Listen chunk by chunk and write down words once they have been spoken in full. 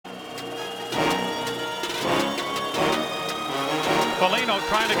Foligno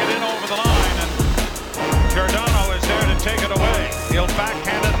trying to get in over the line, and Giordano is there to take it away. He'll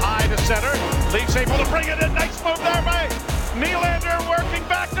backhand it high to center. Leafs able to bring it in. Nice move there by Nylander, working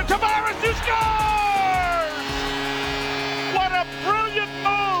back to Tavares, who scores! What a brilliant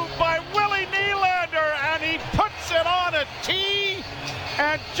move by Willie Nylander, and he puts it on a tee,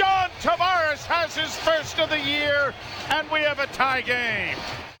 and John Tavares has his first of the year, and we have a tie game.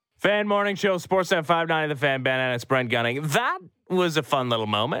 Fan Morning Show, Sportsnet 590, The Fan, Ben Ennis, Brent Gunning. That was a fun little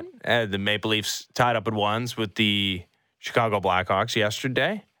moment. The Maple Leafs tied up at ones with the Chicago Blackhawks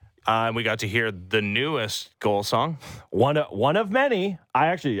yesterday. And we got to hear the newest goal song. One of many.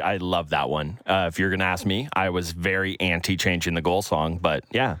 I love that one. If you're going to ask me, I was very anti-changing the goal song. But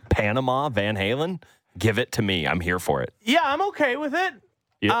yeah, Panama, Van Halen, give it to me. I'm here for it. Yeah, I'm okay with it.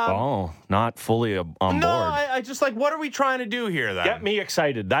 Not fully on board. No, I just like, what are we trying to do here then? Get me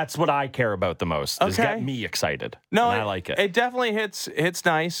excited. That's what I care about the most. Is get me excited. No, I like it. It definitely hits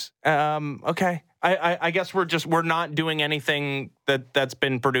nice. Okay. I guess we're not doing anything that's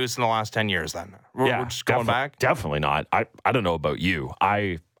been produced in the last 10 years then. We're just going back? Definitely not. I don't know about you.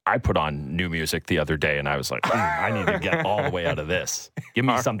 I put on new music the other day, and I was like, I need to get all the way out of this. Give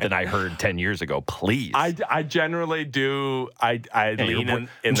me something I heard 10 years ago, please. I generally do. I lean in that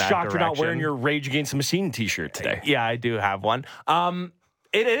I'm shocked direction. You're not wearing your Rage Against the Machine t-shirt today. Yeah, I do have one.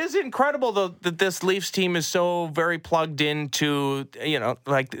 It is incredible, though, that this Leafs team is so very plugged into,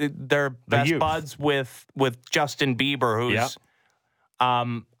 like their best buds with Justin Bieber, who's...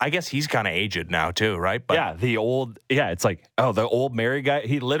 I guess he's kind of aged now too, right? But it's like, the old married guy,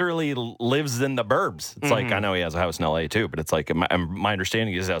 he literally lives in the burbs. It's like, I know he has a house in LA too, but it's like, my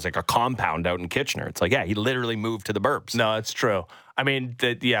understanding is it was like a compound out in Kitchener. It's like, he literally moved to the burbs. No, it's true. I mean,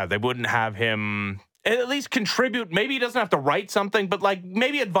 they wouldn't have him at least contribute. Maybe he doesn't have to write something, but like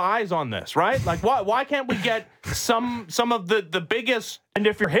maybe advise on this, right? Like why can't we get some of the biggest? And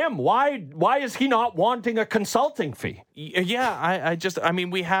if you're him, why is he not wanting a consulting fee? Yeah, I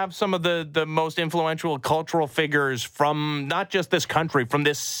mean, we have some of the most influential cultural figures from not just this country, from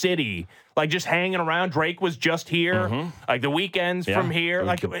this city, like just hanging around. Drake was just here, like the weekends from here.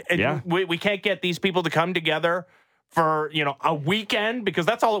 Like we can't get these people to come together for a weekend, because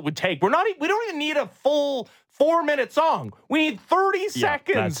that's all it would take. We don't even need a full 4-minute song. We need 30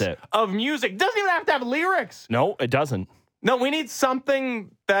 seconds of music. It doesn't even have to have lyrics. No, it doesn't. No, we need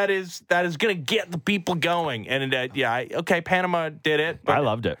something that is going to get the people going. And Panama did it. I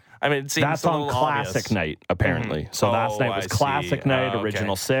loved it. I mean, it seems that's on Classic obvious. Night, apparently. So last night was Classic Night,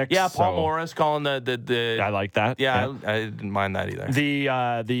 Original Six. Yeah, Paul Morris calling the. I like that. Yeah. I didn't mind that either.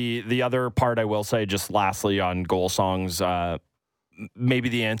 The other part I will say, just lastly on goal songs, maybe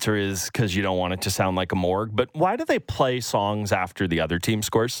the answer is because you don't want it to sound like a morgue. But why do they play songs after the other team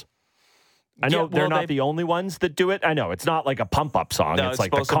scores? I know they're not the only ones that do it. I know it's not like a pump up song. No, it's like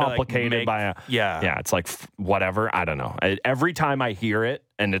the complicated by a yeah. It's like whatever. I don't know. Every time I hear it,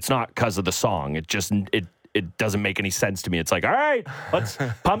 and it's not because of the song. It just it doesn't make any sense to me. It's like, all right, let's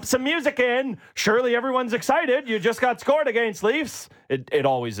pump some music in. Surely everyone's excited. You just got scored against Leafs. It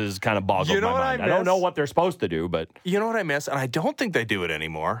always is kind of boggled my mind. I don't know what they're supposed to do, but you know what I miss, and I don't think they do it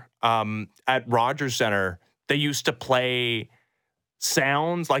anymore. At Rogers Center, they used to play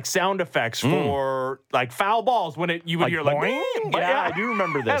sounds, like sound effects for like foul balls when you would hear like boing. I do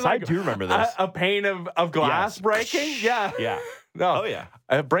remember this. Like, I do remember this. A pane of glass breaking. Yeah. No. Oh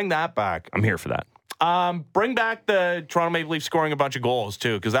yeah. Bring that back. I'm here for that. Bring back the Toronto Maple Leafs scoring a bunch of goals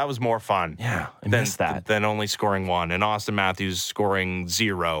too, because that was more fun. Yeah, I missed that. Than only scoring one, and Austin Matthews scoring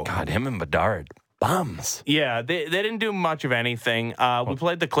 0. God, him and Bedard. Bums. Yeah, they didn't do much of anything. We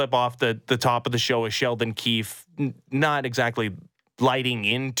played the clip off the top of the show with Sheldon Keefe, not exactly lighting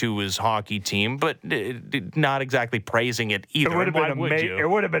into his hockey team, but not exactly praising it either. It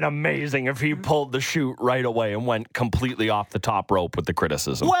would have been amazing if he pulled the chute right away and went completely off the top rope with the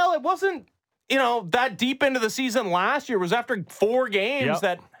criticism. Well, it wasn't, that deep into the season last year. It was after 4 games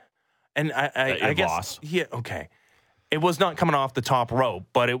and I guess lost. Yeah, okay. It was not coming off the top rope,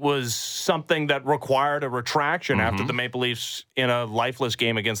 but it was something that required a retraction after the Maple Leafs in a lifeless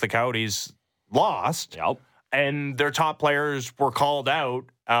game against the Coyotes lost. Yep. And their top players were called out.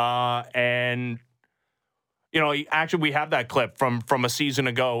 And, actually we have that clip from a season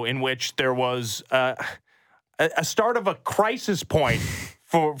ago in which there was a start of a crisis point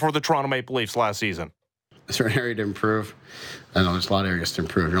for the Toronto Maple Leafs last season. Is there an area to improve? I know there's a lot of areas to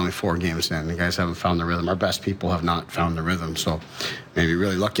improve. You're only 4 games in. The guys haven't found the rhythm. Our best people have not found the rhythm. So maybe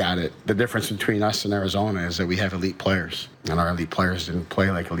really look at it. The difference between us and Arizona is that we have elite players. And our elite players didn't play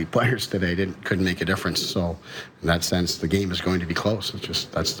like elite players today. Couldn't make a difference. So in that sense, the game is going to be close. It's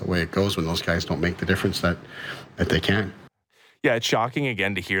just that's the way it goes when those guys don't make the difference that they can. Yeah, it's shocking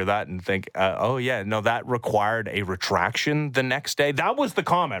again to hear that and think, that required a retraction the next day. That was the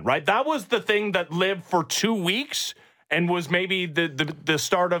comment, right? That was the thing that lived for 2 weeks and was maybe the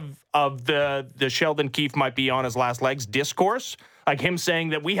start of the Sheldon Keefe might be on his last legs discourse. Like him saying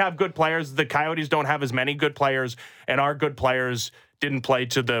that we have good players, the Coyotes don't have as many good players, and our good players didn't play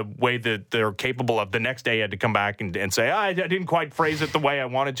to the way that they're capable of. The next day, he had to come back and say, I didn't quite phrase it the way I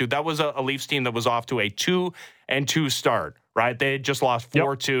wanted to. That was a Leafs team that was off to a 2-2 start, right? They had just lost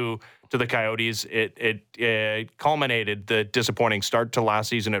 4-2 to the Coyotes. It culminated the disappointing start to last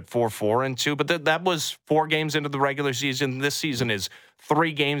season at 4-4-2, but that was 4 games into the regular season. This season is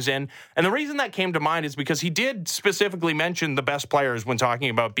 3 games in. And the reason that came to mind is because he did specifically mention the best players when talking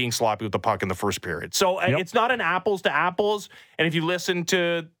about being sloppy with the puck in the first period. So it's not an apples to apples. And if you listen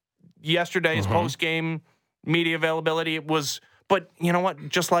to yesterday's post-game media availability, it was... But you know what?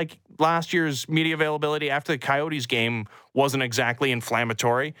 Just like last year's media availability after the Coyotes game wasn't exactly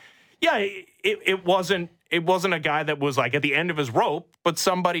inflammatory. Yeah, it wasn't a guy that was like at the end of his rope, but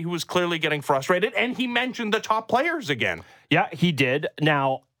somebody who was clearly getting frustrated. And he mentioned the top players again. Yeah, he did.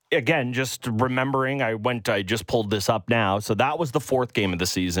 Now, again, just remembering, I just pulled this up now. So that was the 4th game of the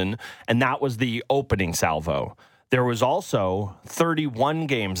season, and that was the opening salvo. There was also 31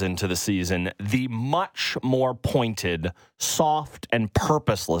 games into the season, the much more pointed, soft, and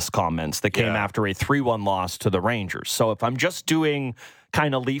purposeless comments that came after a 3-1 loss to the Rangers. So if I'm just doing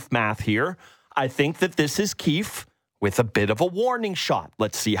kind of Leaf math here, I think that this is Keefe with a bit of a warning shot.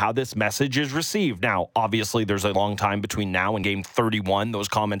 Let's see how this message is received. Now, obviously, there's a long time between now and game 31. Those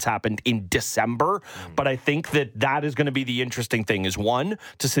comments happened in December. But I think that is going to be the interesting thing is, one,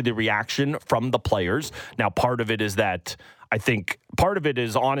 to see the reaction from the players. Now, part of it is that I think part of it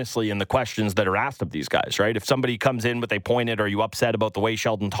is honestly in the questions that are asked of these guys, right? If somebody comes in with a pointed, are you upset about the way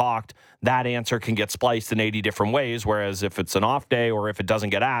Sheldon talked? That answer can get spliced in 80 different ways. Whereas if it's an off day or if it doesn't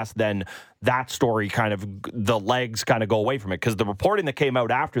get asked, then that story kind of, the legs kind of go away from it. Because the reporting that came out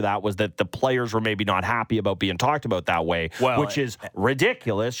after that was that the players were maybe not happy about being talked about that way, which is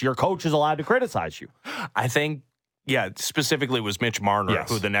ridiculous. Your coach is allowed to criticize you. I think, specifically was Mitch Marner,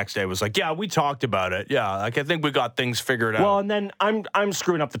 who the next day was like, we talked about it. Yeah, like I think we got things figured out. Well, and then I'm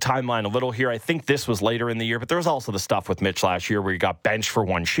screwing up the timeline a little here. I think this was later in the year, but there was also the stuff with Mitch last year where he got benched for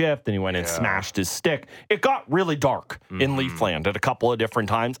one shift and he went and smashed his stick. It got really dark in Leafland at a couple of different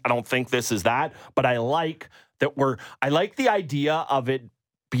times. I don't think this is that, but I like the idea of it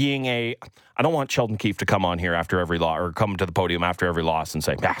being I don't want Sheldon Keefe to come on here after every loss or come to the podium after every loss and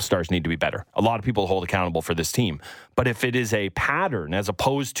say, Stars need to be better. A lot of people hold accountable for this team. But if it is a pattern as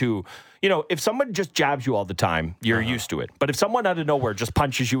opposed to, if someone just jabs you all the time, you're used to it. But if someone out of nowhere just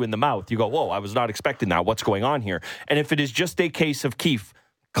punches you in the mouth, you go, whoa, I was not expecting that. What's going on here? And if it is just a case of Keefe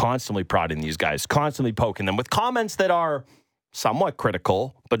constantly prodding these guys, constantly poking them with comments that are somewhat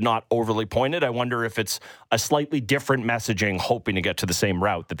critical, but not overly pointed. I wonder if it's a slightly different messaging, hoping to get to the same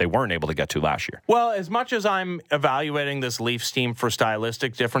route that they weren't able to get to last year. Well, as much as I'm evaluating this Leafs team for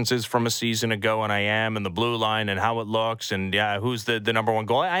stylistic differences from a season ago, and I am, and the blue line and how it looks, and who's the number one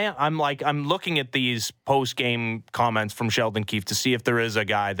goal, I'm looking at these post-game comments from Sheldon Keefe to see if there is a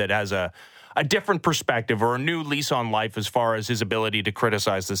guy that has a different perspective or a new lease on life as far as his ability to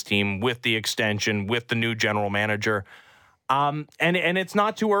criticize this team with the extension, with the new general manager. And it's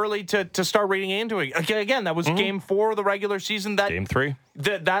not too early to start reading into it. Again, that was game 4 of the regular season. Game 3.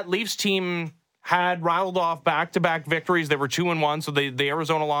 That Leafs team had rattled off back-to-back victories. They were 2-1, so the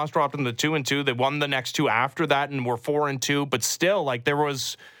Arizona loss dropped them to 2-2. They won the next 2 after that and were 4-2. But still, like there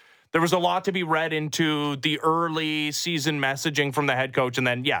was a lot to be read into the early season messaging from the head coach. And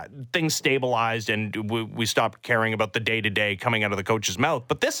then, things stabilized and we stopped caring about the day-to-day coming out of the coach's mouth.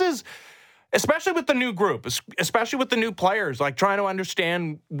 But this is... especially with the new group, especially with the new players, like trying to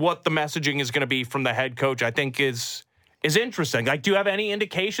understand what the messaging is going to be from the head coach, I think is interesting. Like, do you have any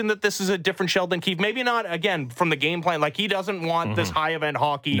indication that this is a different Sheldon Keefe? Maybe not, again, from the game plan. Like, he doesn't want this high-event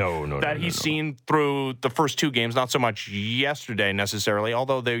hockey that he's seen through the first 2 games, not so much yesterday necessarily,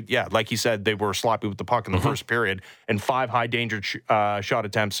 although they, like he said, they were sloppy with the puck in the first period and 5 high-danger shot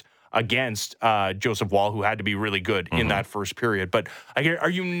attempts against Joseph Woll, who had to be really good in that first period. But are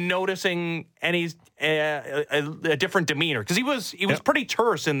you noticing any a different demeanor? Because he was pretty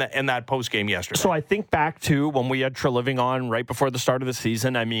terse in that post game yesterday. So I think back to when we had Treliving on right before the start of the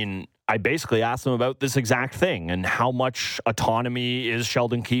season. I mean, I basically asked him about this exact thing and how much autonomy is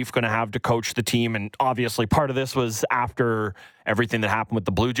Sheldon Keefe going to have to coach the team. And obviously part of this was after everything that happened with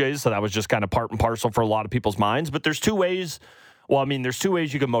the Blue Jays. So that was just kind of part and parcel for a lot of people's minds. But there's 2 ways Well, I mean, there's two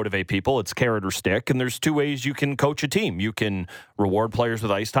ways you can motivate people. It's carrot or stick. And there's two ways you can coach a team. You can reward players with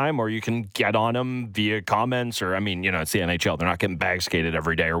ice time, or you can get on them via comments, or, I mean, it's the NHL. They're not getting bag skated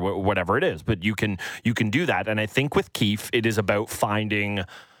every day or whatever it is. But you can do that. And I think with Keefe, it is about finding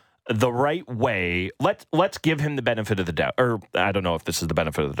the right way. Let's give him the benefit of the doubt. Or I don't know if this is the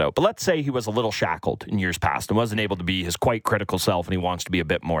benefit of the doubt. But let's say he was a little shackled in years past and wasn't able to be his quite critical self, and he wants to be a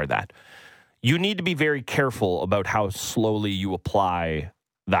bit more of that. You need to be very careful about how slowly you apply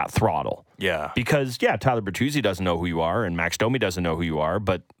that throttle. Yeah. Because, Tyler Bertuzzi doesn't know who you are, and Max Domi doesn't know who you are,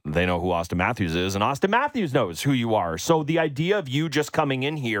 but they know who Auston Matthews is, and Auston Matthews knows who you are. So the idea of you just coming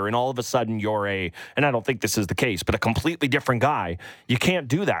in here and all of a sudden you're and I don't think this is the case, but a completely different guy, you can't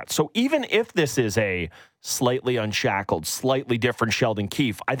do that. So even if this is a slightly unshackled, slightly different Sheldon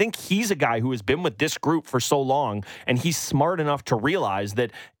Keefe, I think he's a guy who has been with this group for so long, and he's smart enough to realize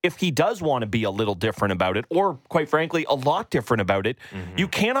that if he does want to be a little different about it, or quite frankly, a lot different about it, you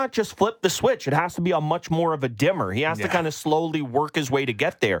cannot just flip the switch. It has to be a much more of a dimmer. He has to kind of slowly work his way to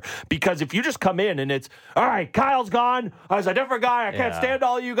get there. Because if you just come in and it's, all right, Kyle's gone, I was a different guy, I can't stand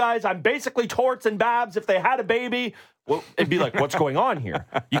all you guys, I'm basically Torts and Babs if they had a baby, well, it'd be like, what's going on here?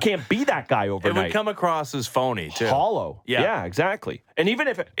 You can't be that guy overnight. It would come across as phony, too. Hollow. Yeah, exactly. And even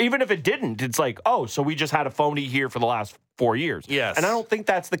if it didn't, it's like, oh, so we just had a phony here for the last 4 years. Yes. And I don't think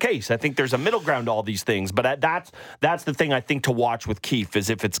that's the case. I think there's a middle ground to all these things. But that's the thing I think to watch with Keefe,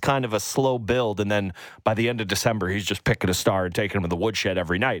 is if it's kind of a slow build, and then by the end of December, he's just picking a star and taking him to the woodshed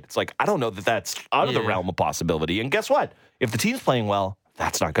every night. It's like, I don't know that that's out of the realm of possibility. And guess what? If the team's playing well,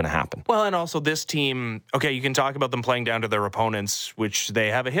 that's not going to happen. Well, and also this team, okay, you can talk about them playing down to their opponents, which they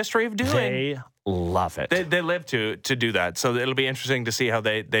have a history of doing. They love it. They live to do that. So it'll be interesting to see how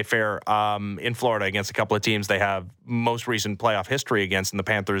they fare in Florida against a couple of teams they have most recent playoff history against, in the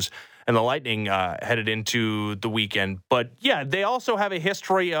Panthers and the Lightning headed into the weekend. But yeah, they also have a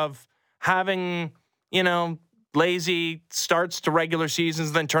history of having, lazy starts to regular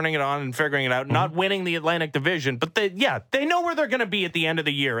seasons, then turning it on and figuring it out, not winning the Atlantic Division. But they know where they're going to be at the end of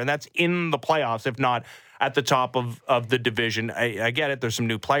the year, and that's in the playoffs, if not at the top of the division. I get it. There's some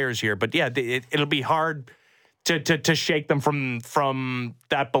new players here, but it'll be hard to shake them from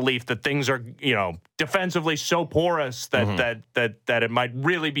that belief that things are, defensively so porous that it might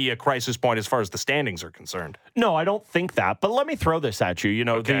really be a crisis point as far as the standings are concerned. No, I don't think that. But let me throw this at you.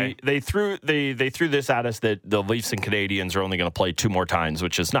 Okay. They threw this at us that the Leafs and Canadians are only going to play 2 more times,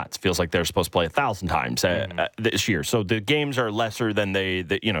 which is nuts. Feels like they're supposed to play 1,000 times this year. So the games are lesser than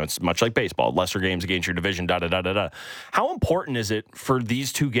it's much like baseball, lesser games against your division. How important is it for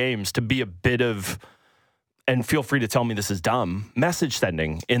these 2 games to be a bit of, and feel free to tell me this is dumb, message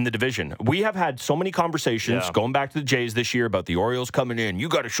sending in the division? We have had so many conversations going back to the Jays this year about the Orioles coming in. You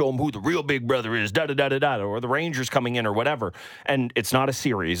got to show them who the real big brother is, or the Rangers coming in or whatever. And it's not a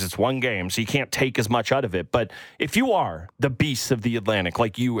series. It's 1 game, so you can't take as much out of it. But if you are the beasts of the Atlantic,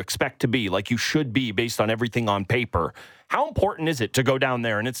 like you expect to be, like you should be based on everything on paper, how important is it to go down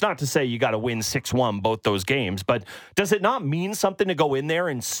there? And it's not to say you got to win 6-1 both those games, but does it not mean something to go in there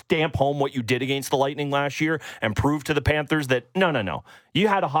and stamp home what you did against the Lightning last year and prove to the Panthers that, no, you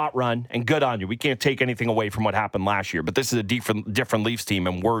had a hot run and good on you. We can't take anything away from what happened last year, but this is a different Leafs team,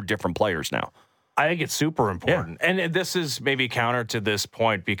 and we're different players now. I think it's super important. Yeah. And this is maybe counter to this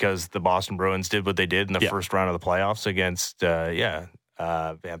point because the Boston Bruins did what they did in the first round of the playoffs against,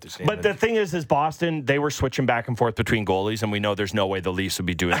 Panthers. But the thing is Boston, they were switching back and forth between goalies, and we know there's no way the Leafs would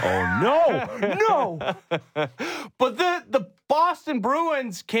be doing. No. But the Boston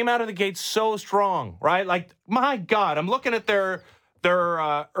Bruins came out of the gate so strong, right? Like, my God, I'm looking at their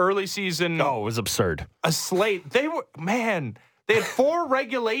early season. Oh, it was absurd. A slate. They had 4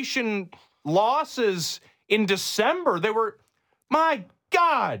 regulation losses in December. They were, my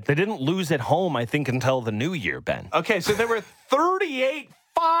God. They didn't lose at home, I think, until the new year, Ben. Okay, so they were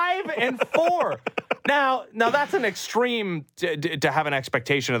 38-5-4. Now that's an extreme. To have an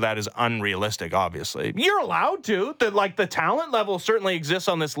expectation of that is unrealistic, obviously. You're allowed to. The talent level certainly exists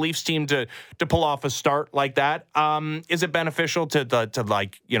on this Leafs team to pull off a start like that. Is it beneficial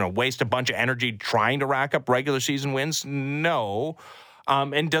to waste a bunch of energy trying to rack up regular season wins? No.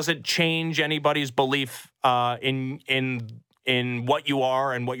 And does it change anybody's belief in what you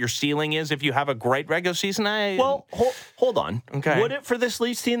are and what your ceiling is if you have a great regular season? Hold on. Okay. Would it for this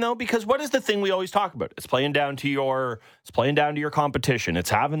Leafs team though? Because what is the thing we always talk about? It's playing down to your competition. It's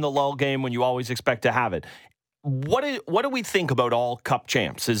having the lull game when you always expect to have it. What do we think about all Cup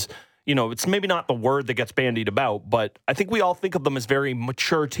champs? Is it's maybe not the word that gets bandied about, but I think we all think of them as very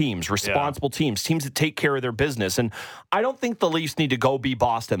mature teams, responsible teams that take care of their business. And I don't think the Leafs need to go be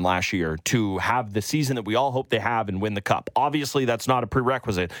Boston last year to have the season that we all hope they have and win the Cup. Obviously, that's not a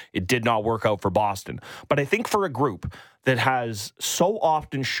prerequisite. It did not work out for Boston. But I think for a group that has so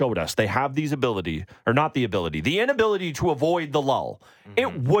often showed us they have the inability to avoid the lull,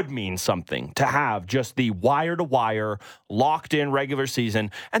 it would mean something to have just the wire-to-wire, locked-in regular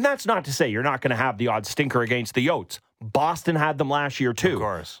season. And that's not to say you're not going to have the odd stinker against the Yotes. Boston had them last year, too. Of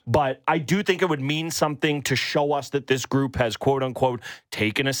course. But I do think it would mean something to show us that this group has, quote-unquote,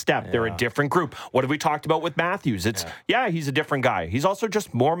 taken a step. Yeah. They're a different group. What have we talked about with Matthews? He's a different guy. He's also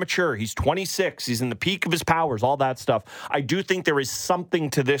just more mature. He's 26. He's in the peak of his powers, all that stuff. I do think there is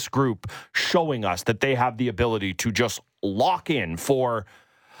something to this group showing us that they have the ability to just lock in for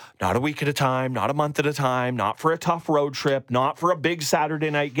not a week at a time, not a month at a time, not for a tough road trip, not for a big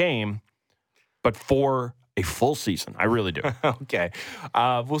Saturday night game, but for a full season. I really do. Okay.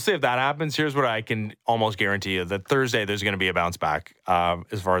 We'll see if that happens. Here's what I can almost guarantee you. That Thursday, there's going to be a bounce back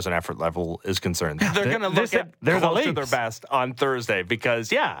as far as an effort level is concerned. They're going to look at close to their best on Thursday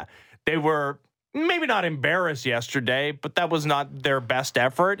because, they were maybe not embarrassed yesterday, but that was not their best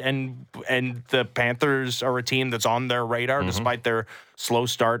effort. And the Panthers are a team that's on their radar despite their slow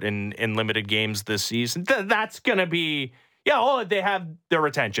start in limited games this season. That's going to be... they have their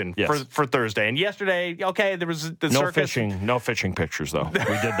attention for Thursday. And yesterday, there was the circus. No fishing pictures, though. We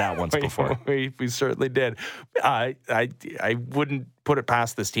did that once before. We certainly did. I wouldn't put it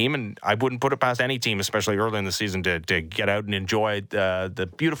past this team, and I wouldn't put it past any team, especially early in the season, to get out and enjoy the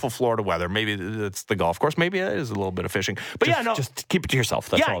beautiful Florida weather. Maybe it's the golf course. Maybe it is a little bit of fishing. But just keep it to yourself.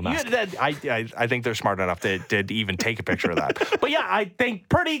 That's all I'm asking. I think they're smart enough to even take a picture of that. But I think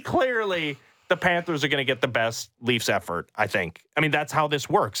pretty clearly the Panthers are going to get the best Leafs effort, I think. I mean, that's how this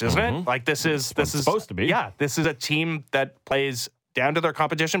works, isn't it? Like, this is supposed to be. Yeah, this is a team that plays down to their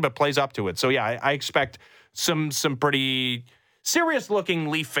competition, but plays up to it. So, I expect some pretty serious-looking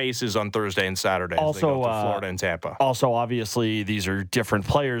Leaf faces on Thursday and Saturday as they go to Florida and Tampa. Also, obviously, these are different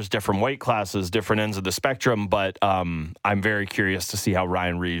players, different weight classes, different ends of the spectrum, but I'm very curious to see how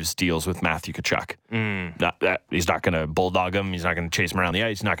Ryan Reeves deals with Matthew Tkachuk. He's not going to bulldog him. He's not going to chase him around the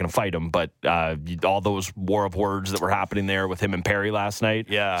ice. He's not going to fight him, but all those war of words that were happening there with him and Perry last night,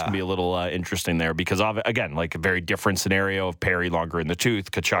 it's going to be a little interesting there because, again, like a very different scenario of Perry longer in the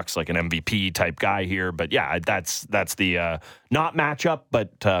tooth. Tkachuk's like an MVP type guy here, but that's the... not matchup,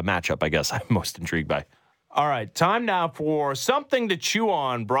 but matchup, I guess, I'm most intrigued by. All right, time now for Something to Chew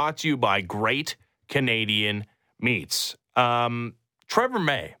On, brought to you by Great Canadian Meats. Trevor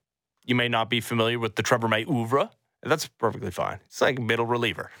May. You may not be familiar with the Trevor May oeuvre. That's perfectly fine. It's like middle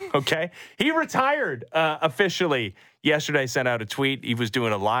reliever, okay? He retired officially yesterday, sent out a tweet. He was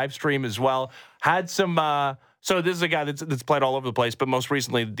doing a live stream as well. Had some... so this is a guy that's played all over the place, but most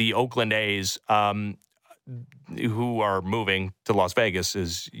recently the Oakland A's... who are moving to Las Vegas,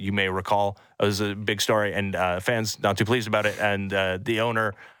 as you may recall. It was a big story, and fans not too pleased about it, and the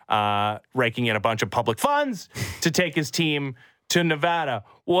owner raking in a bunch of public funds to take his team to Nevada.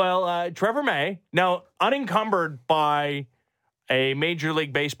 Well, Trevor May, now unencumbered by a Major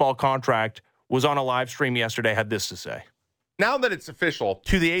League Baseball contract, was on a live stream yesterday, had this to say. Now that it's official,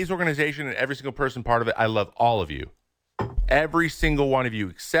 to the A's organization and every single person part of it, I love all of you. Every single one of you,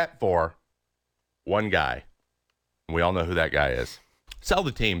 except for one guy. We all know who that guy is. Sell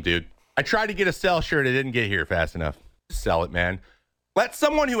the team, dude. I tried to get a sell shirt. It didn't get here fast enough. Sell it, man. Let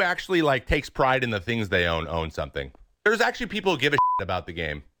someone who actually takes pride in the things they own something. There's actually people who give a shit about the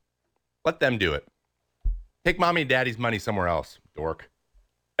game. Let them do it. Take mommy and daddy's money somewhere else, dork.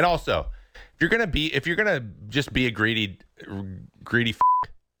 And also, if you're gonna just be a greedy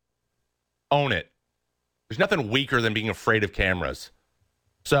own it. There's nothing weaker than being afraid of cameras.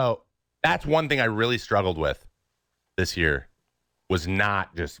 So that's one thing I really struggled with this year, was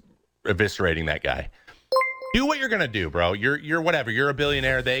not just eviscerating that guy. Do what you're going to do, bro. You're whatever. You're a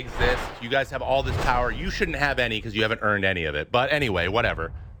billionaire. They exist. You guys have all this power. You shouldn't have any because you haven't earned any of it. But anyway,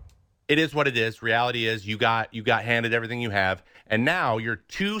 whatever. It is what it is. Reality is you got handed everything you have, and now you're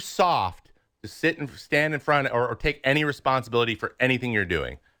too soft to sit and stand in front or take any responsibility for anything you're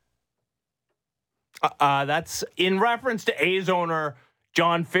doing. That's in reference to A's owner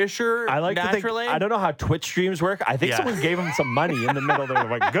John Fisher. I like naturally. to think, I don't know how Twitch streams work. I think someone gave him some money in the middle. They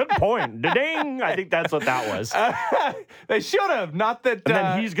were like, good point. Ding. I think that's what that was. They should have. Not that. And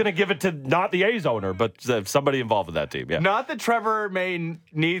then he's going to give it to not the A's owner, but somebody involved with that team. Yeah. Not that Trevor May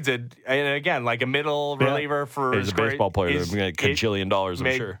needs it. And again, like a middle reliever for he's a baseball player. They're going to get $1 $1,000,000,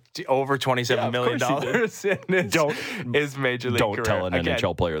 I'm sure. Over $27 million in his major league career. Don't tell an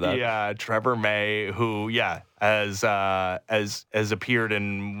NHL player that. Yeah, Trevor May, who has appeared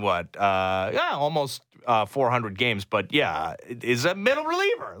in almost 400 games, but is a middle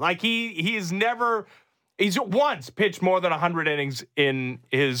reliever. Like he's once pitched more than 100 innings in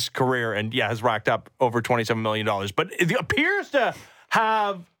his career, and has racked up over $27 million. But it appears to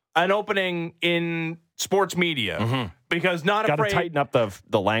have an opening in sports media because not Got to afraid. tighten up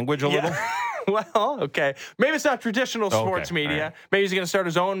the language a little. Well, okay. Maybe it's not traditional sports media. Right. Maybe he's going to start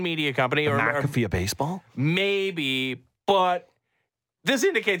his own media company. The McAfee of baseball? Maybe, but this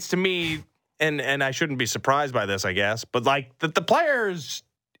indicates to me, and I shouldn't be surprised by this, I guess, but like that the players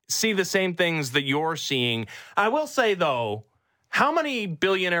see the same things that you're seeing. I will say, though, how many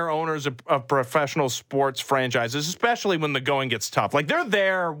billionaire owners of professional sports franchises, especially when the going gets tough, like they're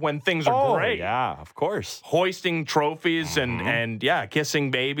there when things are great. Yeah, of course. Hoisting trophies and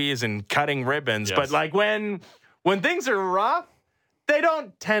kissing babies and cutting ribbons. Yes. But like when things are rough, they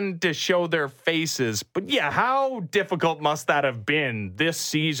don't tend to show their faces. But how difficult must that have been this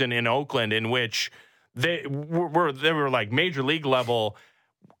season in Oakland, in which they were like major league level,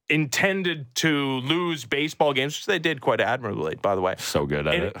 intended to lose baseball games, which they did quite admirably, by the way. So good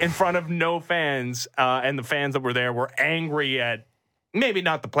at it. In front of no fans, and the fans that were there were angry at, maybe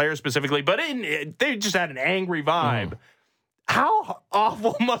not the players specifically, but they just had an angry vibe. How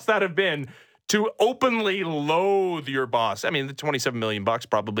awful must that have been to openly loathe your boss? I mean, the $27 million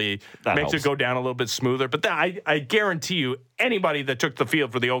probably that makes helps. it go down a little bit smoother, but I guarantee you, anybody that took the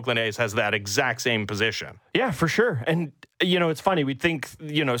field for the Oakland A's has that exact same position. Yeah, for sure. And, it's funny. We think,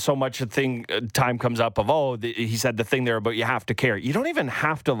 so much time comes up of, he said the thing there about you have to care. You don't even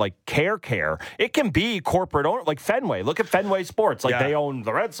have to, care. It can be corporate owner, like Fenway. Look at Fenway Sports. They own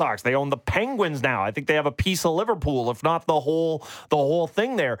the Red Sox. They own the Penguins now. I think they have a piece of Liverpool, if not the whole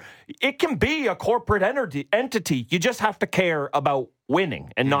thing there. It can be a corporate entity. You just have to care about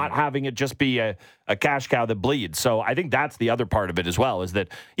winning and not having it just be a cash cow that bleeds. So I think that's the other part of it as well, is that,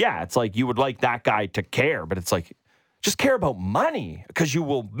 it's like you would like that guy to care, but it's like, just care about money because you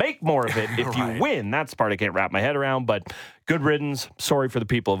will make more of it if you win. That's the part I can't wrap my head around, but good riddance. Sorry for the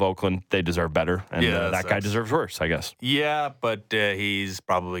people of Oakland. They deserve better, and that guy deserves worse, I guess. Yeah, but he's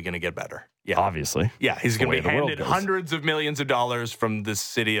probably going to get better. Yeah, obviously. Yeah, he's going to be handed hundreds of millions of dollars from the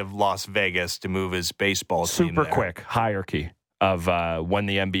city of Las Vegas to move his baseball team Super there. quick hierarchy of when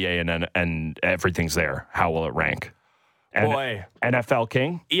the NBA and everything's there. How will it rank? Boy. NFL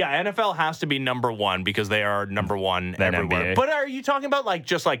king? Yeah, NFL has to be number one because they are number one Then everywhere. NBA. But are you talking about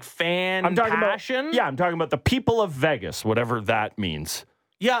just fan passion? I'm talking about the people of Vegas, whatever that means.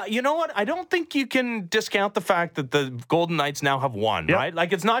 Yeah, you know what? I don't think you can discount the fact that the Golden Knights now have won, right?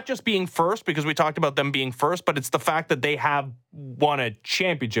 Like, it's not just being first, because we talked about them being first, but it's the fact that they have won a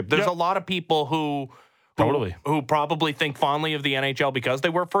championship. There's a lot of people who probably think fondly of the NHL because they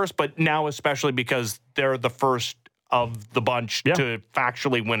were first, but now especially because they're the first of the bunch to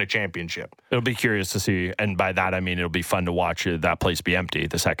factually win a championship. It'll be curious to see, and by that I mean it'll be fun to watch that place be empty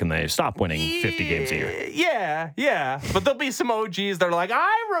the second they stop winning 50 games a year. Yeah. But there'll be some OGs that are like,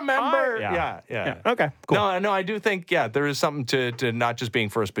 I remember. Yeah. Okay, cool. No, I do think, there is something to not just being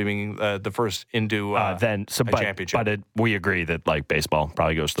first, but being the first into a championship. But we agree that, baseball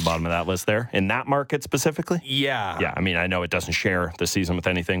probably goes to the bottom of that list there, in that market specifically. Yeah. Yeah, I mean, I know it doesn't share the season with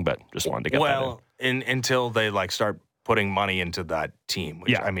anything, but just wanted to get that in. Until they start putting money into that team,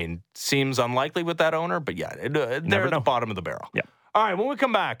 which seems unlikely with that owner, but they're at the bottom of the barrel. Yeah. All right, when we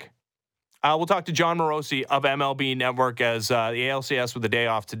come back, we'll talk to John Morosi of MLB Network as the ALCS with the day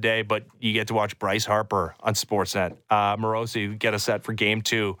off today, but you get to watch Bryce Harper on Sportsnet. Morosi, get us set for Game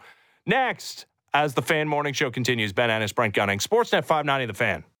 2. Next, as the Fan Morning Show continues, Ben Ennis, Brent Gunning, Sportsnet 590 The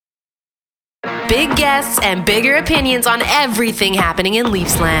Fan. Big guests and bigger opinions on everything happening in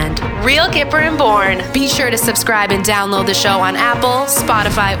Leafsland. Real Kipper and Bourne. Be sure to subscribe and download the show on Apple,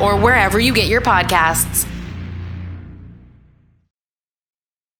 Spotify, or wherever you get your podcasts.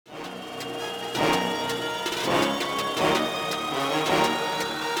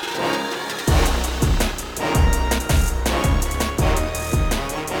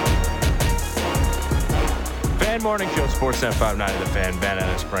 Fan Morning Show, Sportsnet 590 The Fan, Ben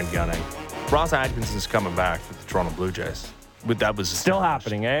Ennis, Brent Gunning. Ross Atkinson's coming back for the Toronto Blue Jays. that was Still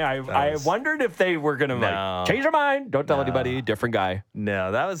happening, eh? I wondered if they were going to change their mind. Don't tell anybody. Different guy.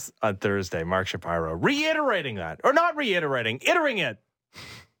 No, that was on Thursday. Mark Shapiro reiterating that, or not reiterating, iterating it.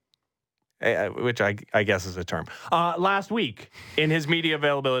 Which I guess is a term. Last week, in his media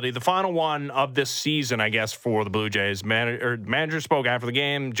availability, the final one of this season, I guess, for the Blue Jays, manager spoke after the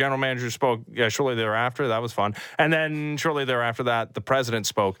game. General manager spoke shortly thereafter. That was fun. And then shortly thereafter that, the president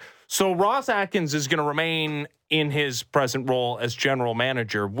spoke. So Ross Atkins is going to remain in his present role as general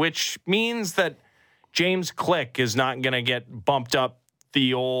manager, which means that James Click is not going to get bumped up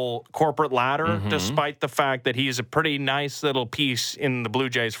the old corporate ladder, despite the fact that he's a pretty nice little piece in the Blue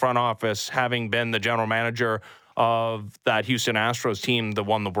Jays front office, having been the general manager of that Houston Astros team that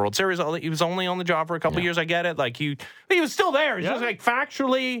won the World Series. He was only on the job for a couple years. I get it. Like he was still there. He's just like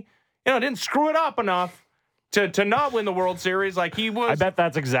factually, didn't screw it up enough to not win the World Series. Like he was. I bet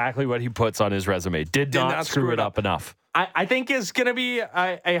that's exactly what he puts on his resume. Did not screw it up enough. I think is going to be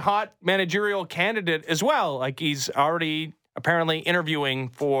a hot managerial candidate as well. Like he's already apparently interviewing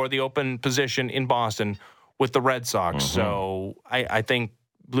for the open position in Boston with the Red Sox. So I think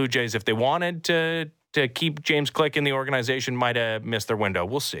Blue Jays, if they wanted to keep James Click in the organization, might have missed their window.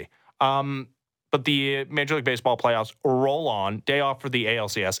 We'll see. But the Major League Baseball playoffs roll on. Day off for the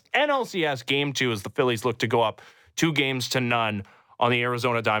ALCS. NLCS Game 2 as the Phillies look to go up 2-0 on the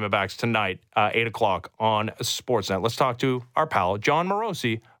Arizona Diamondbacks tonight, 8 o'clock on Sportsnet. Let's talk to our pal, John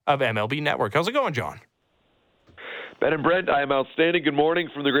Morosi of MLB Network. How's it going, John? Ben and Brent, I am outstanding. Good morning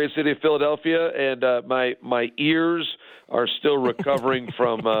from the great city of Philadelphia, and my ears are still recovering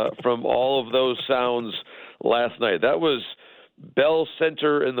from all of those sounds last night. That was Bell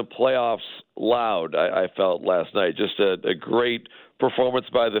Center in the playoffs loud, I felt last night. Just a great performance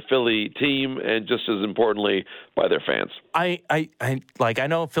by the Philly team, and just as importantly, by their fans. I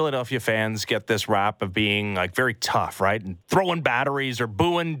know Philadelphia fans get this rap of being like very tough, right? And throwing batteries or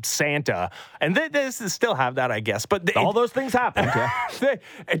booing Santa. And they still have that, I guess. But all those things happen.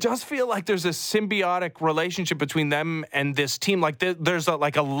 It does feel like there's a symbiotic relationship between them and this team. Like there's a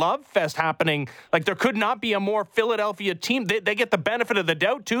love fest happening. Like there could not be a more Philadelphia team. They get the benefit of the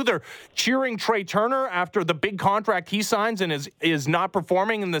doubt too. They're cheering Trey Turner after the big contract he signs and is not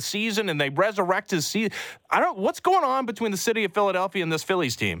performing in the season, and they resurrect his season. What's going on between the city of Philadelphia and this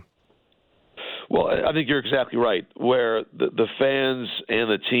Phillies team? Well, I think you're exactly right, where the fans and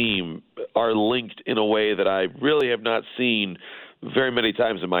the team are linked in a way that I really have not seen very many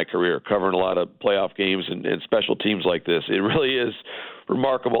times in my career, covering a lot of playoff games and special teams like this. It really is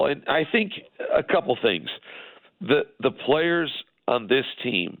remarkable. And I think a couple things. The players on this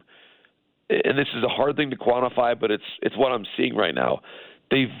team, and this is a hard thing to quantify, but it's what I'm seeing right now.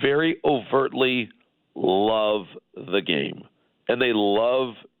 They very overtly love the game, and they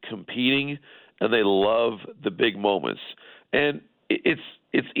love competing, and they love the big moments. And it's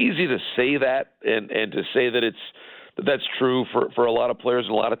easy to say that and to say that that's true for a lot of players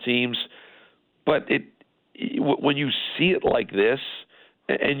and a lot of teams, but when you see it like this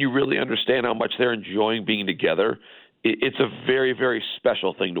and you really understand how much they're enjoying being together, it's a very, very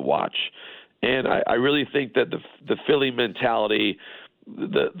special thing to watch. And I really think that the Philly mentality,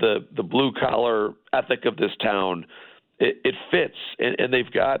 the blue collar ethic of this town, it fits, and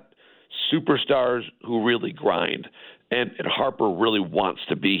they've got superstars who really grind, and Harper really wants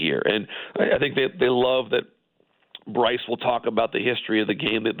to be here. And I think they love that Bryce will talk about the history of the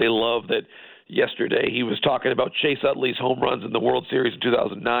game. That they love that yesterday he was talking about Chase Utley's home runs in the World Series in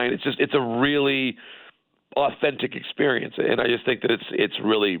 2009. It's a really authentic experience, and I just think that it's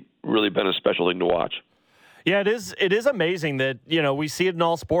really, really been a special thing to watch. Yeah, it is amazing that, we see it in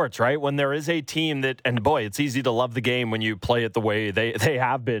all sports, right? When there is a team that, and boy, it's easy to love the game when you play it the way they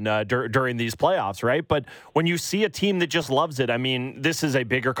have been during these playoffs, right? But when you see a team that just loves it, I mean, this is a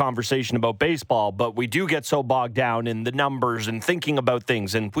bigger conversation about baseball, but we do get so bogged down in the numbers and thinking about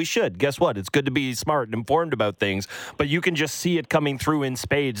things, and we should. Guess what? It's good to be smart and informed about things, but you can just see it coming through in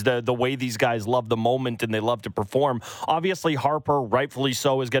spades, the way these guys love the moment and they love to perform. Obviously, Harper, rightfully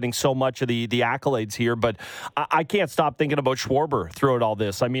so, is getting so much of the accolades here, but I can't stop thinking about Schwarber throughout all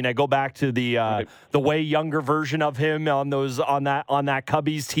this. I mean, I go back to the way younger version of him on that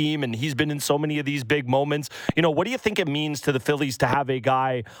Cubbies team, and he's been in so many of these big moments. What do you think it means to the Phillies to have a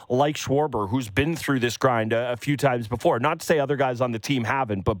guy like Schwarber who's been through this grind a few times before? Not to say other guys on the team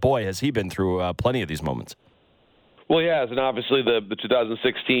haven't, but boy, has he been through plenty of these moments. Well, he has, and obviously the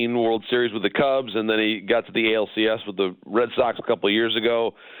 2016 World Series with the Cubs, and then he got to the ALCS with the Red Sox a couple of years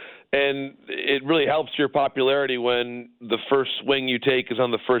ago. And it really helps your popularity when the first swing you take is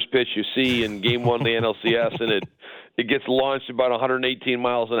on the first pitch you see in Game 1 of the NLCS, and it gets launched about 118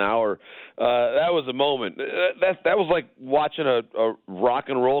 miles an hour. That was a moment. That was like watching a rock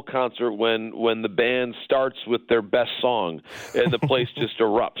and roll concert when the band starts with their best song and the place just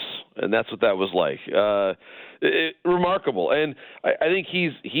erupts, and that's what that was like. Remarkable, and I think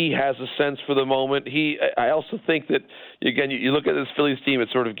he has a sense for the moment. I also think that, again, you look at this Phillies team, it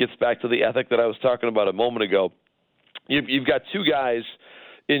sort of gets back to the ethic that I was talking about a moment ago. You've got two guys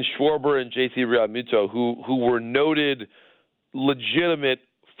in Schwarber and JT Realmuto who were noted legitimate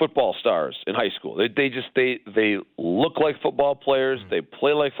football stars in high school. They look like football players. They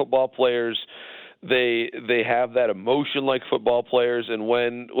play like football players. They have that emotion like football players. And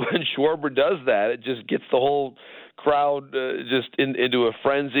when Schwarber does that, it just gets the whole crowd just into a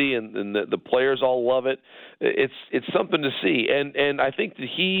frenzy, and the players all love it. It's something to see. And I think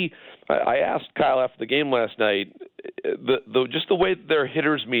that I asked Kyle after the game last night, just the way their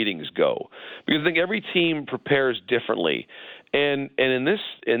hitters meetings go, because I think every team prepares differently. And in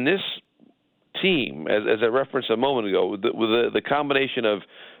this team, as I referenced a moment ago, with the combination of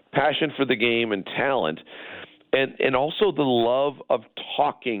passion for the game and talent, and also the love of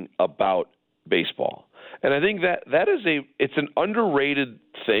talking about baseball. And I think that it's an underrated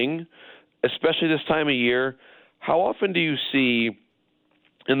thing, especially this time of year. How often do you see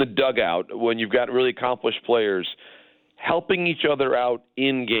in the dugout, when you've got really accomplished players, helping each other out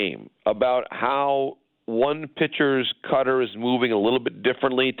in game about how one pitcher's cutter is moving a little bit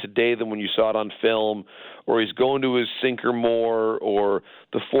differently today than when you saw it on film, or he's going to his sinker more, or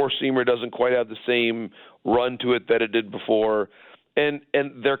the four-seamer doesn't quite have the same run to it that it did before. And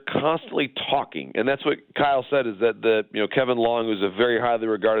they're constantly talking. And that's what Kyle said, is that Kevin Long, who's a very highly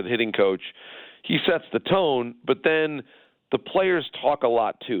regarded hitting coach, he sets the tone, but then the players talk a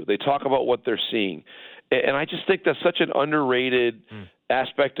lot too. They talk about what they're seeing. And I just think that's such an underrated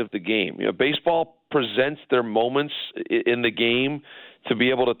aspect of the game. Baseball presents their moments in the game to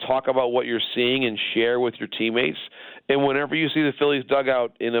be able to talk about what you're seeing and share with your teammates. And whenever you see the Phillies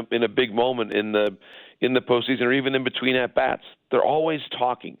dugout in a big moment in the postseason, or even in between at bats, they're always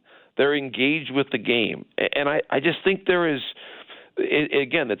talking. They're engaged with the game. And I just think there is,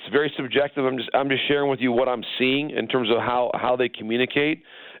 again, it's very subjective. I'm just sharing with you what I'm seeing in terms of how they communicate.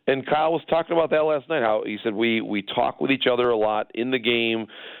 And Kyle was talking about that last night, how he said we talk with each other a lot in the game,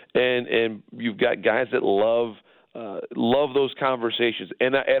 and you've got guys that love those conversations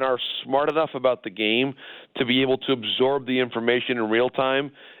and are smart enough about the game to be able to absorb the information in real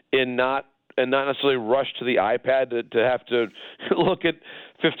time and not necessarily rush to the iPad to have to look at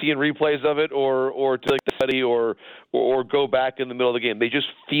 15 replays of it or to study or go back in the middle of the game. They just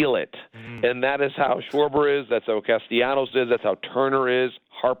feel it. And that is how Schwarber is. That's how Castellanos is. That's how Turner is.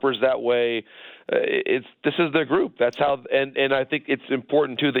 Harper's that way. This is their group. That's how. And I think it's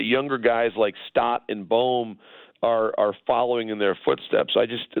important too that younger guys like Stott and Bohm are following in their footsteps.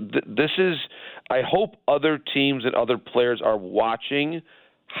 I hope other teams and other players are watching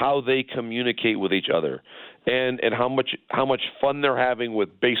how they communicate with each other and how much fun they're having with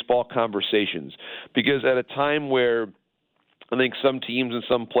baseball conversations. Because at a time where I think some teams and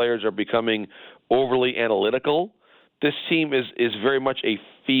some players are becoming overly analytical, this team is very much a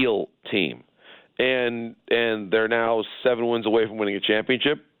feel team. And they're now 7 wins away from winning a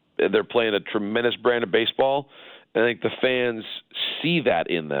championship. They're playing a tremendous brand of baseball. And I think the fans see that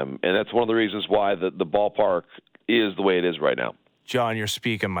in them. And that's one of the reasons why the ballpark is the way it is right now. John, you're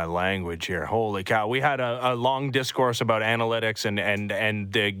speaking my language here. Holy cow. We had a long discourse about analytics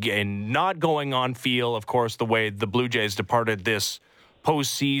and not going on feel, of course, the way the Blue Jays departed this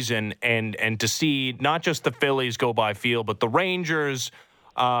postseason, and to see not just the Phillies go by feel, but the Rangers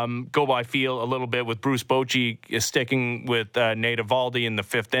go by feel a little bit, with Bruce Bochy sticking with Nate Eovaldi in the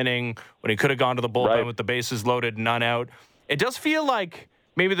 5th inning when he could have gone to the bullpen with the bases loaded, none out. It does feel like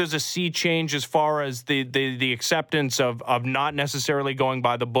maybe there's a sea change as far as the acceptance of not necessarily going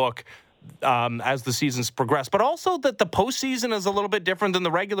by the book as the seasons progress, but also that the postseason is a little bit different than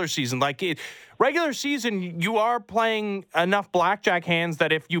the regular season. Regular season, you are playing enough blackjack hands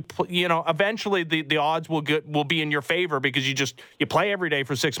that if eventually the odds will be in your favor because you play every day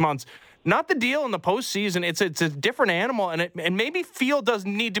for 6 months. Not the deal in the postseason. It's a different animal, and maybe feel does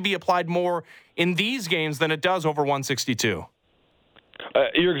need to be applied more in these games than it does over 162.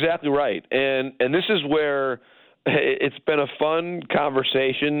 You're exactly right, and this is where it's been a fun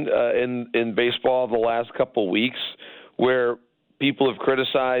conversation in baseball the last couple of weeks, where people have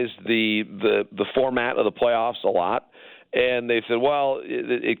criticized the format of the playoffs a lot, and they said, well,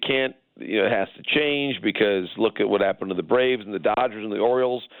 it can't, it has to change because look at what happened to the Braves and the Dodgers and the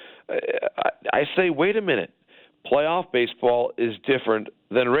Orioles. I say, wait a minute. playoff baseball is different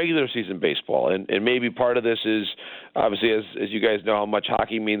than regular season baseball. And maybe part of this is, obviously, as you guys know how much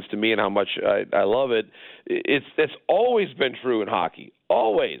hockey means to me and how much I love it. That's always been true in hockey,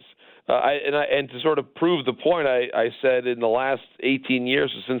 always. And to sort of prove the point, I said in the last 18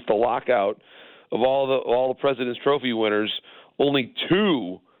 years since the lockout, of all the President's Trophy winners, only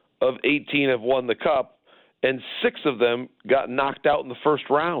 2 of 18 have won the Cup, and 6 of them got knocked out in the first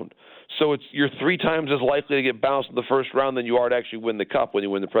round. So you're 3 times as likely to get bounced in the first round than you are to actually win the Cup when you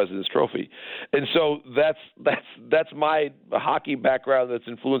win the President's Trophy. And so that's my hockey background that's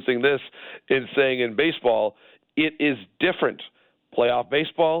influencing this in saying in baseball, it is different. Playoff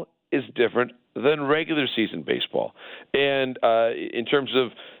baseball is different than regular season baseball. And in terms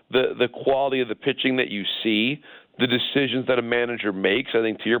of the quality of the pitching that you see, the decisions that a manager makes, I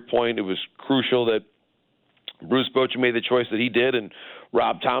think to your point, it was crucial that Bruce Bochy made the choice that he did, and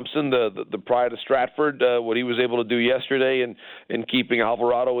Rob Thompson, the pride of Stratford, what he was able to do yesterday and keeping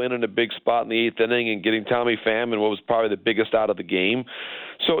Alvarado in a big spot in the 8th inning and getting Tommy Pham in what was probably the biggest out of the game.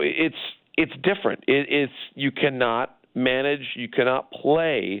 So it's different. You cannot manage, you cannot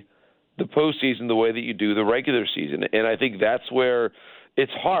play the postseason the way that you do the regular season. And I think that's where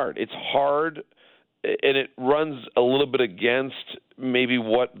it's hard. It's hard, and it runs a little bit against maybe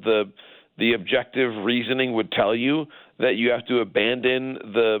what the objective reasoning would tell you, that you have to abandon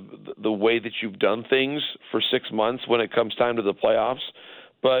the way that you've done things for 6 months when it comes time to the playoffs.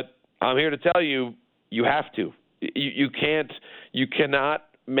 But I'm here to tell you, you have to. You cannot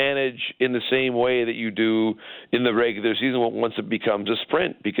manage in the same way that you do in the regular season once it becomes a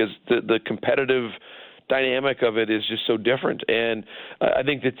sprint, because the competitive dynamic of it is just so different. And I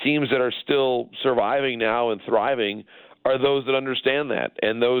think the teams that are still surviving now and thriving are those that understand that,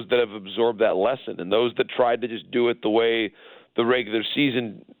 and those that have absorbed that lesson, and those that tried to just do it the way the regular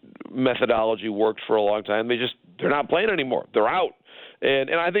season methodology worked for a long time. They're not playing anymore. They're out.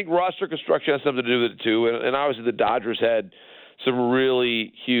 And I think roster construction has something to do with it too. And obviously the Dodgers had some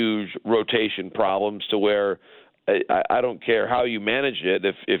really huge rotation problems to where I don't care how you manage it.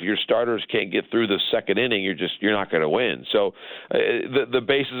 If your starters can't get through the second inning, you're not going to win. So the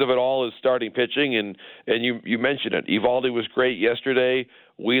basis of it all is starting pitching, and you mentioned it. Eovaldi was great yesterday.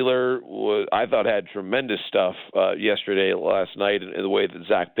 Wheeler, I thought, had tremendous stuff last night in the way that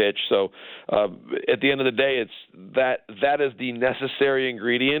Zach pitched. So at the end of the day, it's that is the necessary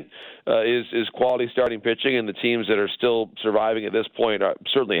ingredient is quality starting pitching, and the teams that are still surviving at this point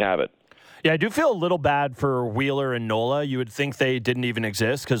certainly have it. Yeah, I do feel a little bad for Wheeler and Nola. You would think they didn't even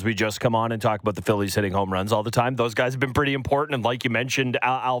exist because we just come on and talk about the Phillies hitting home runs all the time. Those guys have been pretty important. And like you mentioned,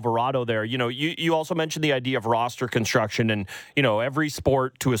 Alvarado there, you also mentioned the idea of roster construction. And, every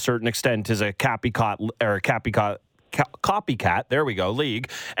sport to a certain extent is a copycat, there we go, league.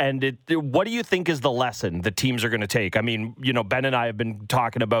 And what do you think is the lesson the teams are going to take? I mean, Ben and I have been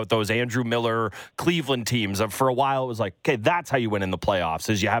talking about those Andrew Miller Cleveland teams. For a while, it was like, okay, that's how you win in the playoffs,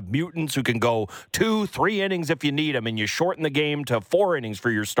 is you have mutants who can go 2-3 innings if you need them, and you shorten the game to 4 innings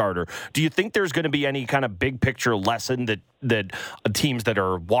for your starter. Do you think there's going to be any kind of big picture lesson that teams that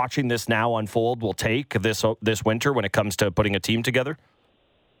are watching this now unfold will take this winter when it comes to putting a team together?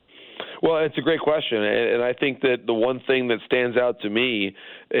 Well, it's a great question, and I think that the one thing that stands out to me,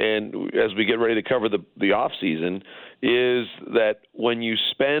 and as we get ready to cover the off season, is that when you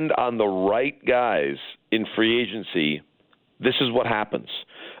spend on the right guys in free agency, this is what happens.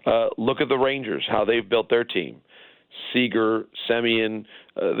 Look at the Rangers, how they've built their team. Seager, Semien,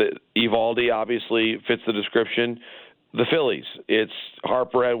 Eovaldi obviously fits the description. The Phillies, it's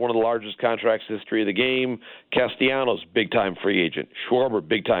Harper had one of the largest contracts in the history of the game. Castellanos, big-time free agent. Schwarber,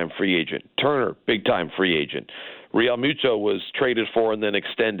 big-time free agent. Turner, big-time free agent. Real Muto was traded for and then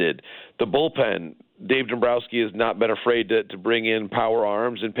extended. The bullpen, Dave Dombrowski has not been afraid to bring in power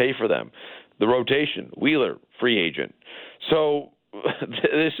arms and pay for them. The rotation, Wheeler, free agent. So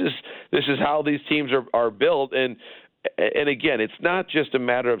this is how these teams are built, and again, it's not just a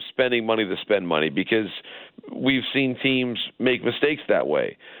matter of spending money to spend money, because we've seen teams make mistakes that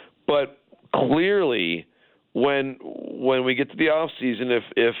way. But clearly, when we get to the off season,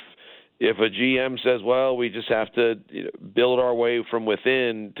 if a GM says, "Well, we just have to build our way from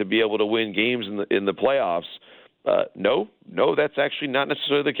within to be able to win games in the playoffs," no, that's actually not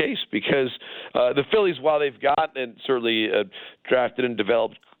necessarily the case, because the Phillies, while they've got and certainly drafted and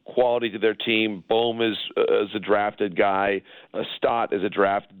developed quality to their team. Bohm is a drafted guy. Stott is a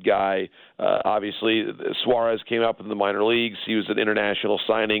drafted guy. Obviously, Suarez came up in the minor leagues. He was an international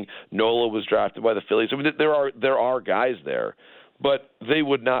signing. Nola was drafted by the Phillies. I mean, there are guys there, but they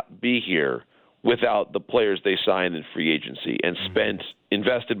would not be here without the players they signed in free agency and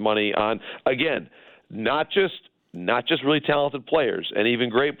invested money on, again, not just not just really talented players and even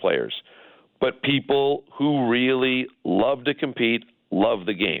great players, but people who really love to compete, love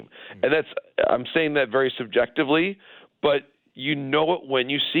the game. And I'm saying that very subjectively, but you know it when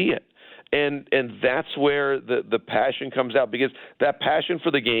you see it. And that's where the passion comes out, because that passion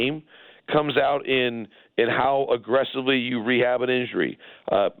for the game comes out in how aggressively you rehab an injury,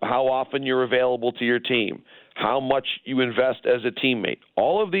 how often you're available to your team, how much you invest as a teammate.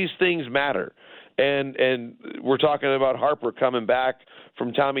 All of these things matter. And we're talking about Harper coming back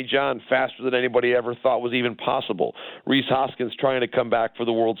from Tommy John faster than anybody ever thought was even possible. Rhys Hoskins trying to come back for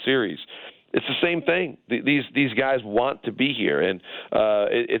the World Series. It's the same thing. These guys want to be here, and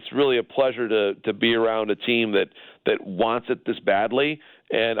it's really a pleasure to be around a team that wants it this badly.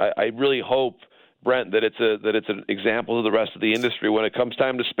 And I really hope, Brent, that it's an example to the rest of the industry when it comes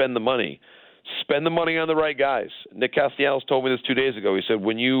time to spend the money. Spend the money on the right guys. Nick Castellanos told me this 2 days ago. He said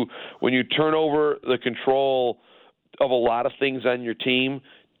when you turn over the control of a lot of things on your team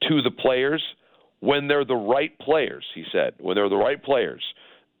to the players, when they're the right players, he said, when they're the right players,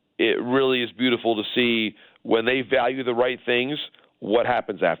 it really is beautiful to see when they value the right things, what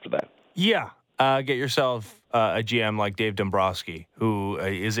happens after that. Yeah. Get yourself a GM like Dave Dombrowski, who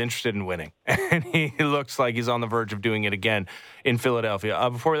is interested in winning. And he looks like he's on the verge of doing it again in Philadelphia.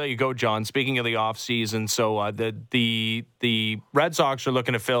 Before we let you go, John, speaking of the offseason, so the Red Sox are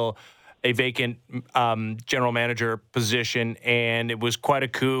looking to fill a vacant general manager position, and it was quite a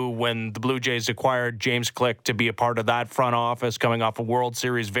coup when the Blue Jays acquired James Click to be a part of that front office, coming off a World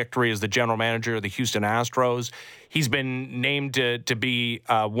Series victory as the general manager of the Houston Astros. He's been named to be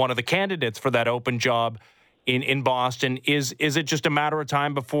one of the candidates for that open job in Boston. Is it just a matter of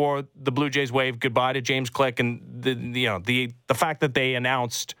time before the Blue Jays wave goodbye to James Click? And the fact that they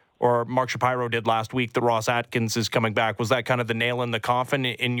announced, or Mark Shapiro did last week, that Ross Atkins is coming back, was that kind of the nail in the coffin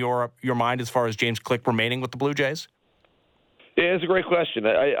in your mind as far as James Click remaining with the Blue Jays? Yeah, it's a great question.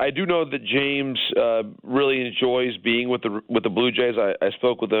 I do know that James really enjoys being with the Blue Jays. I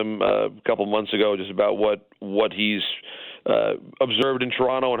spoke with him a couple months ago just about what he's observed in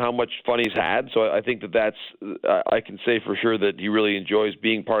Toronto and how much fun he's had. So I think that's I can say for sure that he really enjoys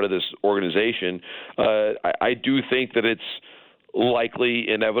being part of this organization. I do think that it's likely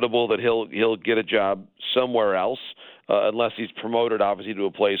inevitable that he'll get a job somewhere else, unless he's promoted, obviously, to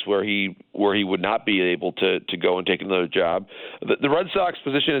a place where he would not be able to go and take another job. The Red Sox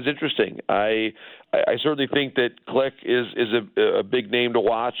position is interesting. I certainly think that Click is a big name to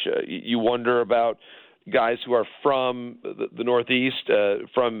watch. You wonder about guys who are from the Northeast,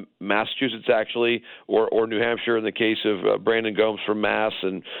 from Massachusetts actually, or New Hampshire in the case of Brandon Gomes from Mass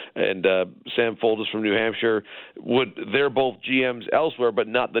and Sam Foldis from New Hampshire. They're both GMs elsewhere, but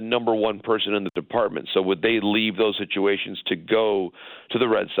not the number one person in the department. So would they leave those situations to go to the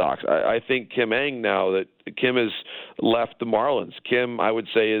Red Sox? I think Kim Ng, now that Kim has left the Marlins, Kim, I would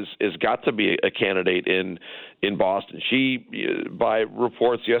say, is got to be a candidate in Boston. She, by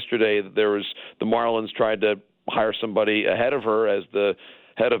reports yesterday, that the Marlins tried to hire somebody ahead of her as the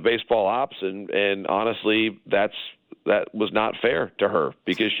head of baseball ops, and honestly, that was not fair to her,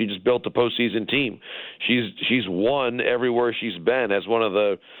 because she just built a postseason team. She's won everywhere she's been, as one of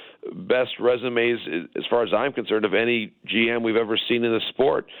the best resumes, as far as I'm concerned, of any GM we've ever seen in the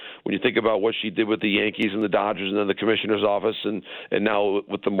sport. When you think about what she did with the Yankees and the Dodgers and then the commissioner's office and now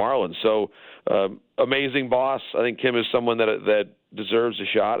with the Marlins. So amazing boss. I think Kim is someone that deserves a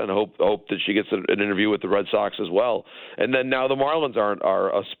shot, and I hope that she gets an interview with the Red Sox as well. And then now the Marlins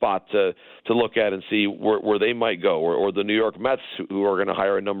are a spot to look at and see where they might go, or the New York Mets, who are going to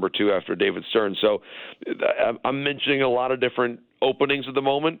hire a number 2 after David Stern. So I'm mentioning a lot of different openings at the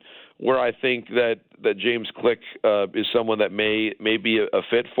moment where I think that James Click is someone that may be a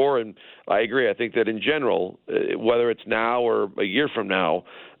fit for. And I agree. I think that in general, whether it's now or a year from now,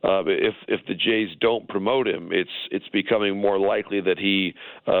 if the Jays don't promote him, it's becoming more likely that he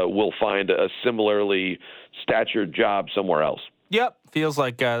will find a similarly statured job somewhere else. Yep. Feels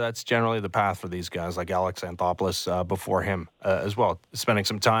like that's generally the path for these guys, like Alex Anthopoulos before him as well, spending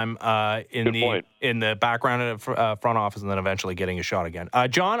some time in the background of front office and then eventually getting a shot again.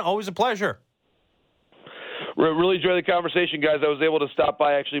 John, always a pleasure. Really enjoyed the conversation, guys. I was able to stop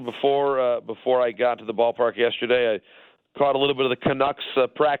by actually before I got to the ballpark yesterday. I caught a little bit of the Canucks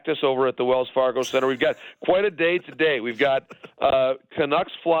practice over at the Wells Fargo Center. We've got quite a day today. We've got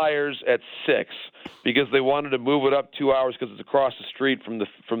Canucks Flyers at 6 because they wanted to move it up 2 hours because it's across the street from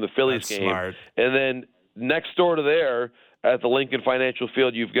the Phillies game. Smart. And then next door to there at the Lincoln Financial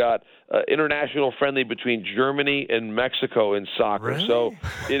Field. You've got international friendly between Germany and Mexico in soccer. Really? So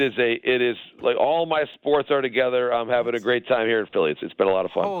it is like all my sports are together. I'm having a great time here in Philly. It's been a lot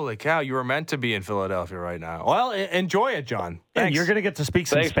of fun. Holy cow, you were meant to be in Philadelphia right now. Well, enjoy it, John. And Thanks. you're going to get to speak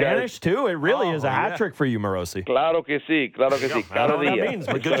some Spanish, too. It really is a hat trick for you, Morosi. Claro que sí, claro que sí. I don't know what that means,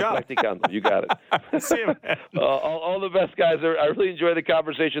 but good job. You got it. See you, man. All the best, guys. I really enjoyed the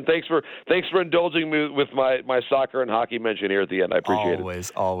conversation. Thanks for indulging me with my soccer and hockey mention here at the end. I appreciate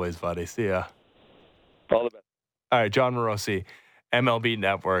it. Always, buddy. See ya. All the best. All right, John Morosi, MLB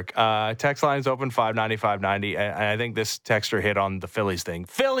Network. Text line is open 590-590. And I think this texter hit on the Phillies thing.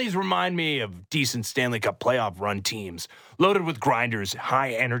 Phillies remind me of decent Stanley Cup playoff run teams, loaded with grinders,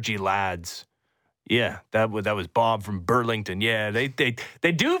 high energy lads. Yeah, that was Bob from Burlington. Yeah, they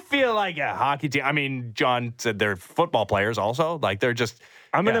do feel like a hockey team. I mean, John said they're football players also. Like they're just.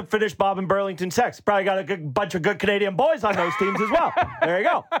 I'm going to finish Bob and Burlington text. Probably got a bunch of good Canadian boys on those teams as well. There you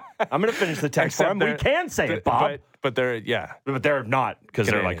go. I'm going to finish the text for them. We can say it, Bob. But they're, But they're not, because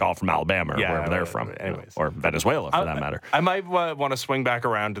they're like all from Alabama or wherever they're from. Anyways. Or Venezuela, for that matter. I might want to swing back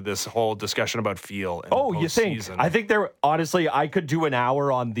around to this whole discussion about feel. You think? I think honestly, I could do an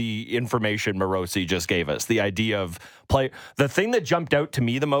hour on the information Morosi just gave us. The idea of play. The thing that jumped out to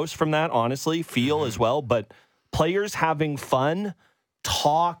me the most from that, honestly, feel as well, but players having fun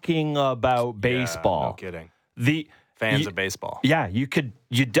talking about baseball. No kidding. The fans of baseball. Yeah,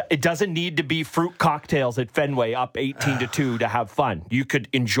 it doesn't need to be fruit cocktails at Fenway up 18-2 to have fun. You could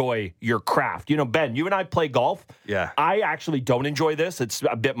enjoy your craft. You know, Ben, you and I play golf. Yeah. I actually don't enjoy this. It's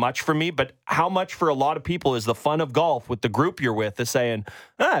a bit much for me, but how much for a lot of people is the fun of golf with the group you're with is saying,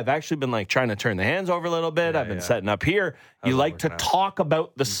 I've actually been like trying to turn the hands over a little bit. I've been setting up here. You like to talk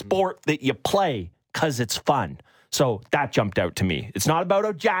about the sport that you play because it's fun. So that jumped out to me. It's not about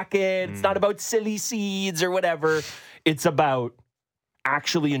a jacket. It's not about silly seeds or whatever. It's about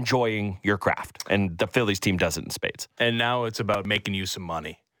actually enjoying your craft. And the Phillies team does it in spades. And now it's about making you some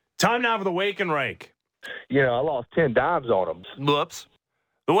money. Time now for the Wake and Rake. I lost 10 dimes on them. Whoops.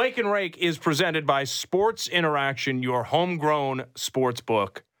 The Wake and Rake is presented by Sports Interaction, your homegrown sports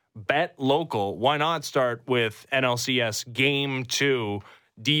book. Bet local. Why not start with NLCS Game 2,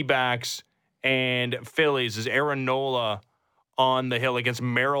 D-backs and Phillies is Aaron Nola on the hill against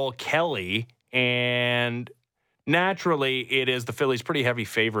Merrill Kelly. And naturally, it is the Phillies pretty heavy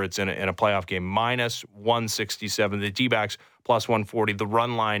favorites in a playoff game, minus 167. The D-backs plus 140. The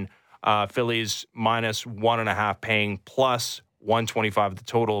run line, Phillies minus 1.5, paying plus 125. The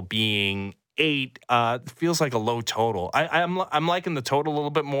total being 8. Feels like a low total. I'm liking the total a little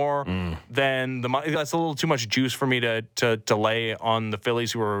bit more than the money. That's a little too much juice for me to lay on the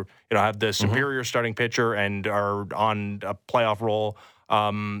Phillies, who are have the superior starting pitcher and are on a playoff roll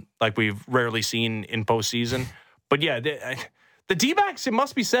like we've rarely seen in postseason. But yeah, the D-backs, it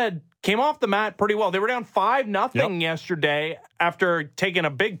must be said, came off the mat pretty well. They were down 5-0 yesterday after taking a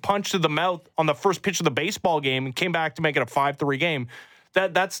big punch to the mouth on the first pitch of the baseball game and came back to make it a 5-3 game.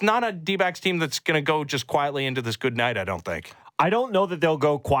 That's not a D-backs team that's going to go just quietly into this good night, I don't think. I don't know that they'll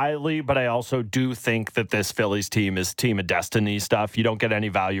go quietly, but I also do think that this Phillies team is team of destiny stuff. You don't get any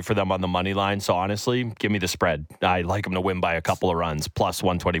value for them on the money line, so honestly, give me the spread. I like them to win by a couple of runs, plus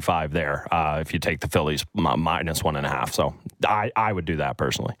 125 there, if you take the Phillies minus 1.5. So I would do that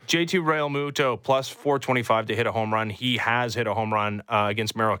personally. JT Realmuto, plus 425 to hit a home run. He has hit a home run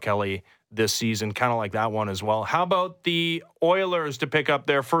against Merrill Kelly this season, kind of like that one as well. How about the Oilers to pick up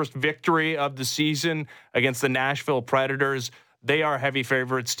their first victory of the season against the Nashville Predators? They are heavy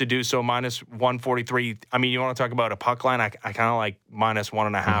favorites to do so, minus 143. I mean, you want to talk about a puck line? I kind of like minus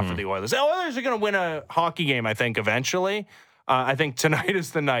 1.5 for the Oilers. The Oilers are going to win a hockey game, I think, eventually. I think tonight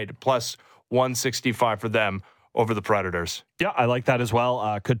is the night, plus 165 for them over the Predators. Yeah, I like that as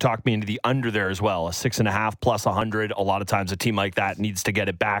well. Could talk me into the under there as well. A 6.5 plus 100. A lot of times a team like that needs to get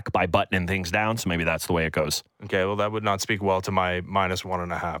it back by buttoning things down. So maybe that's the way it goes. Okay, well, that would not speak well to my minus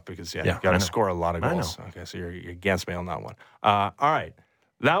 1.5 because, you got to score a lot of goals. Okay, so you're against me on that one. All right.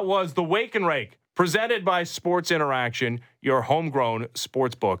 That was the Wake and Rake, presented by Sports Interaction, your homegrown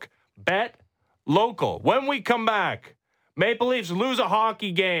sports book. Bet local. When we come back, Maple Leafs lose a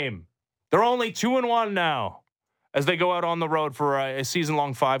hockey game. They're only 2-1 now as they go out on the road for a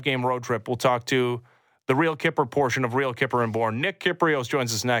season-long 5-game road trip. We'll talk to the Real Kipper portion of Real Kipper and Born. Nick Kypreos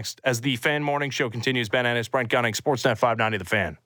joins us next as the Fan Morning Show continues. Ben Ennis, Brent Gunning, Sportsnet 590 The Fan.